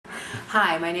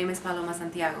Hi, my name is Paloma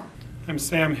Santiago. I'm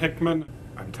Sam Hickman.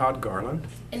 I'm Todd Garland.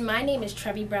 And my name is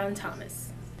Trevi Brown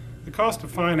Thomas. The cost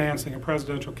of financing a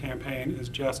presidential campaign is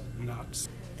just nuts.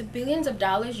 The billions of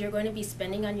dollars you're going to be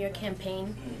spending on your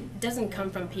campaign doesn't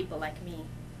come from people like me.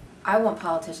 I want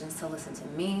politicians to listen to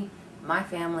me, my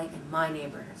family, and my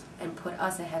neighbors, and put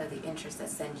us ahead of the interests that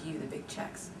send you the big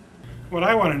checks. What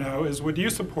I want to know is, would you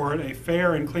support a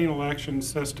fair and clean election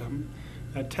system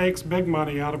that takes big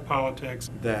money out of politics,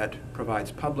 That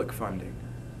provides public funding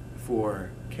for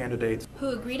candidates Who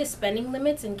agree to spending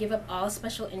limits and give up all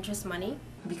special interest money?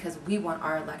 Because we want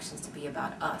our elections to be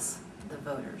about us, the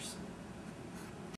voters.